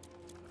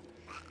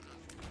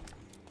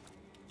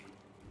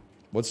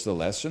 What's the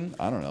lesson?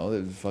 I don't know.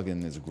 It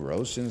fucking is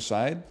gross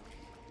inside.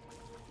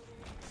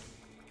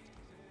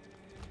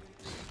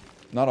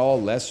 Not all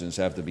lessons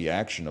have to be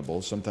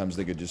actionable. Sometimes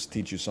they could just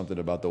teach you something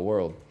about the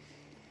world.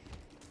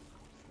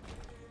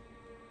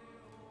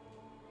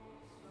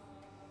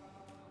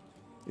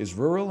 Is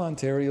rural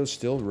Ontario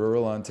still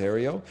rural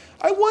Ontario?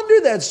 I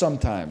wonder that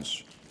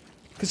sometimes.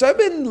 Because I've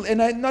been,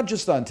 and not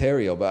just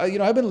Ontario, but you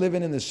know, I've been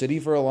living in the city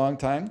for a long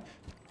time.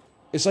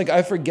 It's like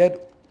I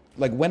forget.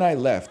 Like, when I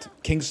left,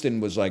 Kingston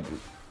was like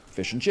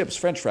fish and chips,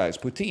 french fries,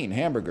 poutine,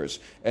 hamburgers.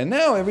 And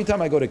now, every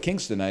time I go to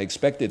Kingston, I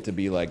expect it to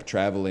be like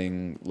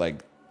traveling,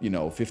 like, you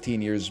know,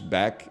 15 years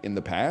back in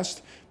the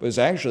past. But it's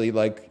actually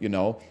like, you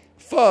know,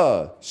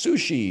 pho,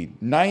 sushi,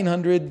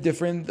 900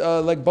 different,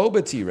 like,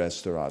 boba tea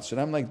restaurants.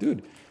 And I'm like,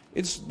 dude,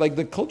 it's like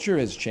the culture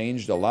has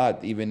changed a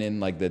lot, even in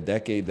like the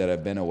decade that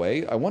I've been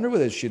away. I wonder what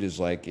this shit is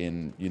like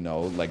in, you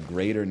know, like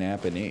Greater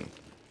Napanee.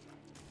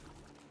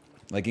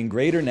 Like in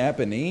Greater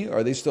Napanee,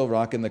 are they still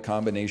rocking the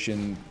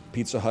combination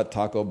Pizza Hut,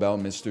 Taco Bell,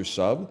 Mr.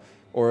 Sub?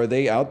 Or are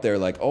they out there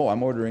like, oh,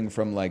 I'm ordering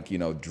from like, you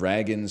know,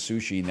 Dragon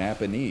Sushi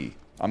Napanee.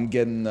 I'm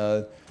getting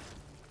a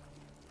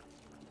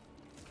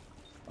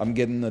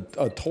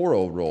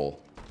Toro roll.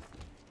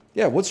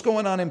 Yeah, what's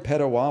going on in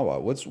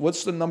Petawawa?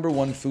 What's the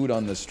 #1 food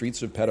on the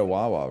streets of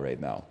Petawawa right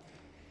now?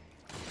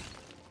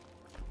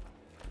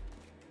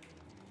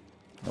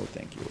 No,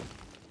 thank you.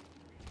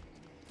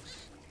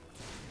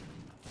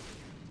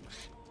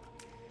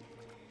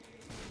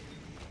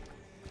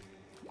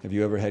 Have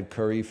you ever had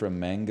curry from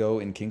Mango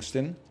in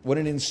Kingston? What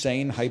an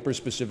insane,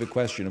 hyper-specific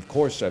question. Of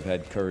course I've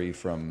had curry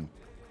from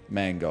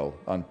Mango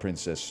on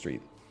Princess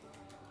Street.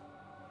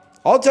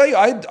 I'll tell you,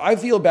 I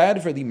feel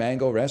bad for the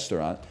Mango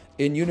restaurant.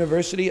 In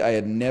university, I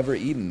had never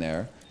eaten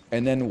there.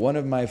 And then one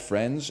of my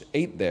friends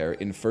ate there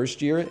in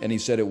first year, and he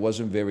said it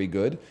wasn't very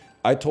good.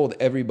 I told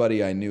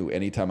everybody I knew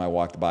anytime I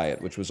walked by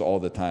it, which was all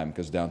the time,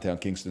 because downtown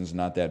Kingston's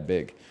not that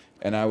big.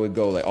 And I would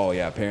go like, oh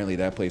yeah, apparently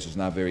that place is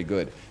not very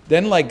good.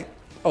 Then like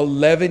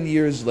 11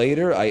 years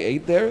later, I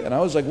ate there, and I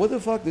was like, what the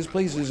fuck? This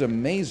place is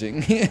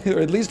amazing. Or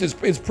at least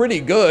it's pretty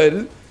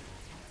good.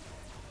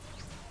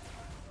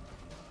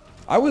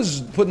 I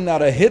was putting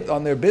out a hit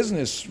on their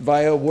business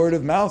via word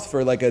of mouth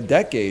for like a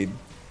decade.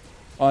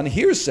 on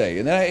hearsay.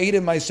 And then I ate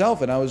it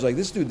myself, and I was like,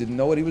 this dude didn't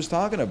know what he was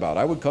talking about.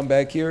 I would come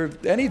back here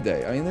any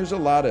day. I mean, there's a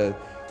lot of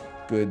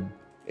good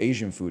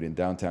Asian food in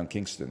downtown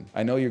Kingston.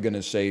 I know you're going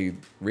to say,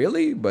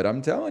 really? But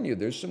I'm telling you,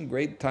 there's some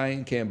great Thai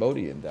and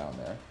Cambodian down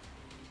there.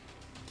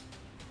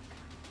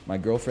 My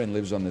girlfriend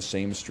lives on the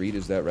same street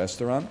as that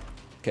restaurant.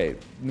 Okay,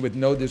 with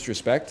no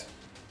disrespect,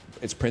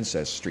 it's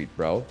Princess Street,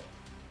 bro.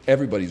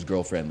 Everybody's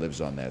girlfriend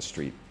lives on that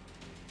street.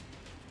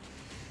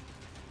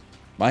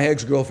 My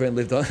ex-girlfriend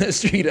lived on that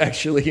street,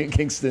 actually, in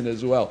Kingston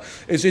as well.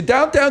 It's in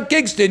downtown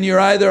Kingston. You're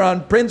either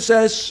on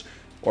Princess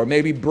or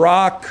maybe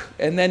Brock.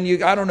 And then,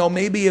 I don't know,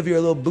 maybe if you're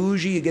a little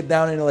bougie, you get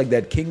down into, like,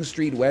 that King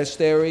Street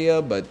West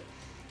area. But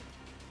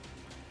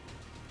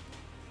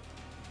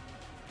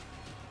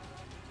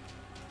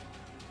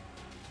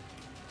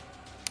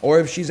or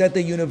if she's at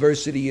the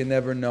university, you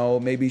never know.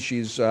 Maybe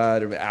she's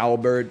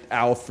Albert,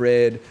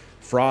 Alfred,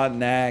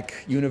 Frontenac,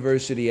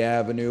 University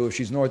Avenue. If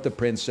she's north of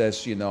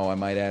Princess, you know, I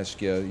might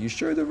ask you, you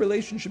sure the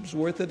relationship's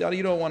worth it?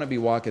 You don't want to be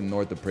walking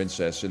north of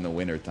Princess in the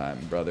wintertime,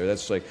 brother.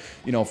 That's like,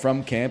 you know,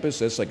 from campus,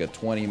 that's like a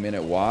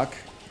 20-minute walk.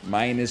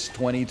 Minus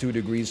 22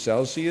 degrees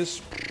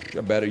Celsius.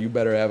 You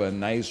better have a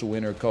nice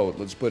winter coat.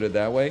 Let's put it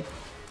that way.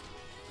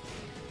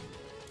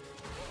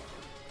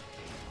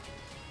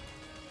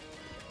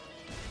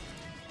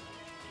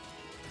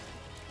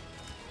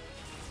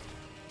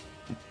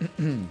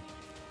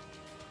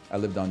 I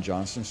lived on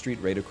Johnson Street,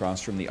 right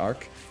across from the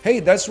Ark. Hey,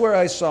 that's where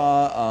I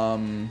saw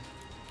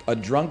a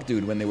drunk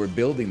dude when they were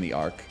building the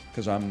Ark,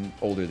 because I'm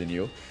older than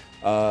you.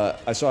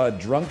 I saw a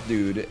drunk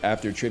dude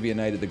after trivia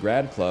night at the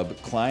grad club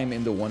climb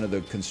into one of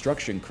the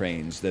construction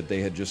cranes that they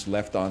had just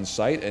left on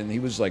site, and he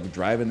was like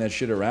driving that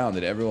shit around,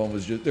 and everyone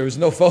was just, there was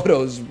no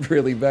photos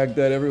really back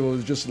then. Everyone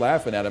was just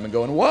laughing at him and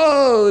going,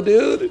 whoa,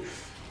 dude.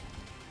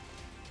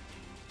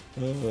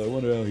 I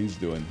wonder how he's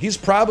doing. He's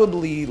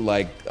probably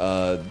like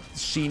a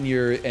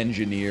senior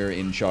engineer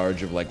in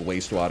charge of like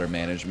wastewater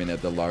management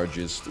at the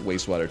largest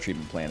wastewater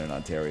treatment plant in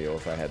Ontario,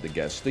 if I had to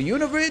guess. The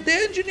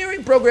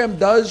engineering program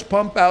does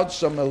pump out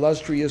some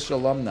illustrious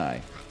alumni.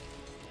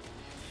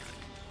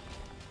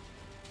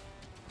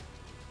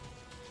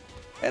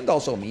 And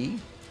also me.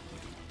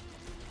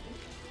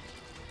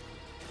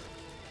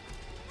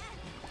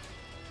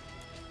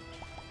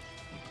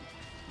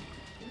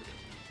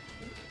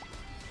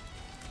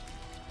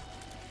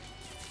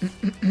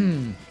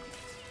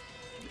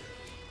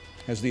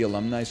 Has the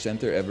Alumni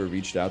Center ever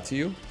reached out to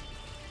you?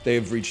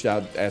 They've reached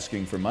out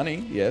asking for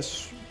money,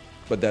 yes.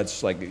 But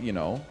that's like, you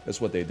know, that's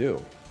what they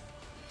do.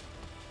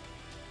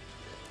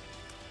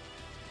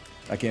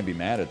 I can't be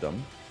mad at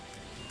them.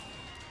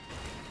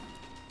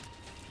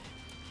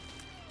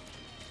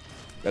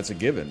 That's a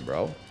given,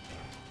 bro.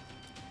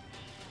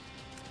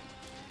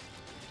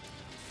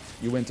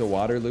 You went to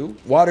Waterloo?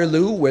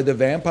 Waterloo, where the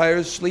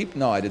vampires sleep?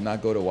 No, I did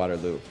not go to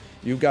Waterloo.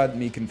 You got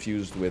me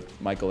confused with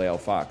Michael A.L.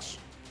 Fox.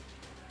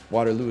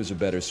 Waterloo is a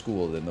better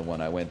school than the one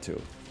I went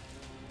to.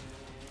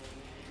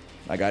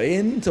 I got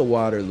into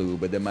Waterloo,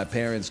 but then my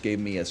parents gave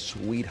me a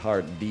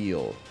sweetheart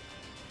deal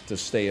to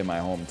stay in my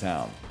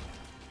hometown.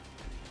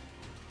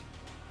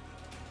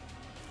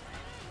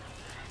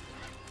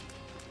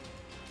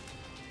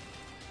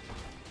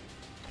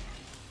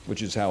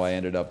 Which is how I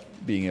ended up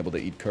being able to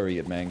eat curry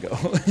at Mango.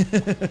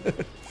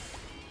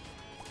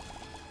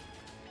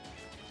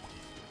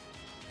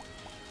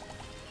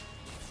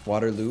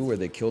 Waterloo, where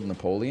they killed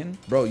Napoleon?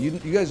 Bro, you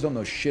guys don't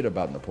know shit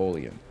about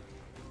Napoleon.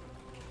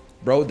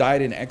 Bro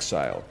died in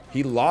exile.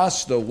 He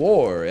lost the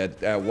war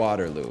at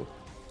Waterloo.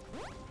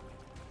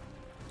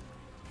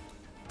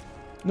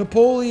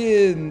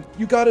 Napoleon,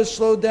 you gotta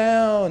slow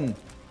down.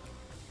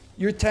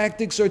 Your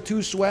tactics are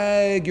too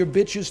swag. Your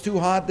bitch is too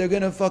hot. They're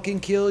gonna fucking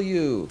kill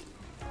you.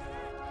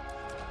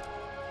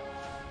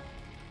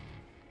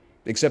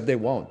 Except they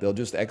won't. They'll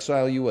just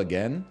exile you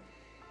again.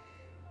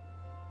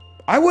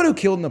 I would have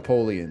killed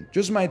Napoleon.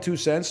 Just my 2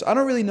 cents. I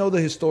don't really know the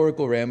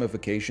historical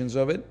ramifications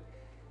of it.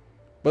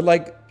 But,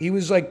 like, he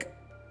was, like,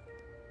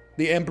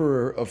 the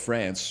emperor of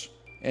France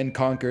and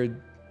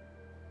conquered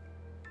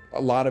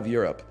a lot of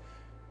Europe.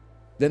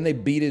 Then they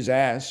beat his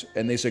ass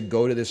and they said,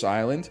 go to this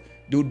island.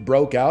 Dude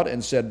broke out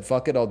and said,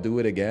 fuck it, I'll do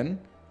it again.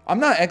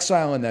 I'm not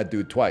exiling that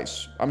dude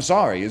twice. I'm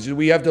sorry.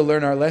 We have to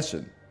learn our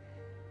lesson.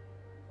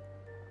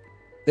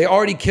 They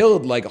already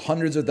killed like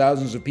hundreds of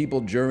thousands of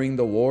people during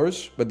the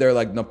wars, but they're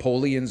like,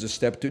 Napoleon's a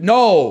step two.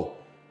 No!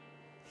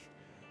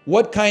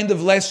 What kind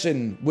of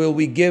lesson will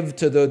we give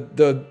to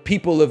the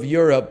people of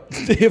Europe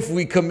if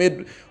we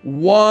commit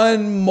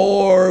one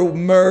more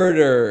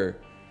murder?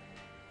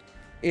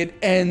 It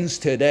ends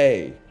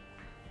today.